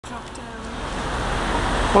drop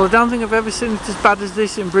down. Well, I don't think I've ever seen it as bad as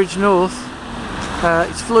this in Bridge North.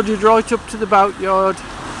 It's flooded right up to the boatyard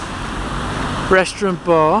restaurant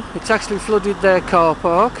bar. It's actually flooded their car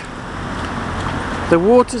park. The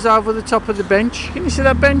water's over the top of the bench. Can you see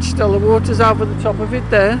that bench still? The water's over the top of it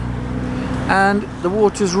there. And the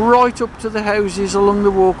water's right up to the houses along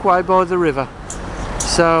the walkway by the river.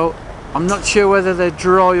 So I'm not sure whether they're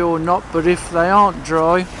dry or not, but if they aren't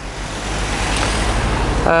dry,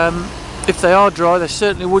 they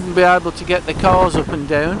certainly wouldn't be able to get their cars up and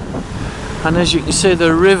down. And as you can see,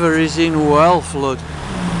 the river is in well flood,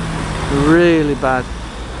 really bad.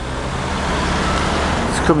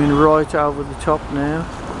 It's coming right over the top now,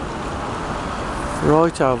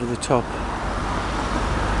 right over the top.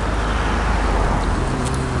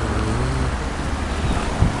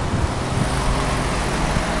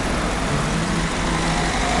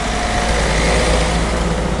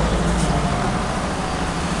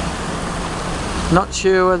 Not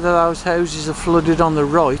sure whether those houses are flooded on the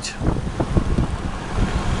right.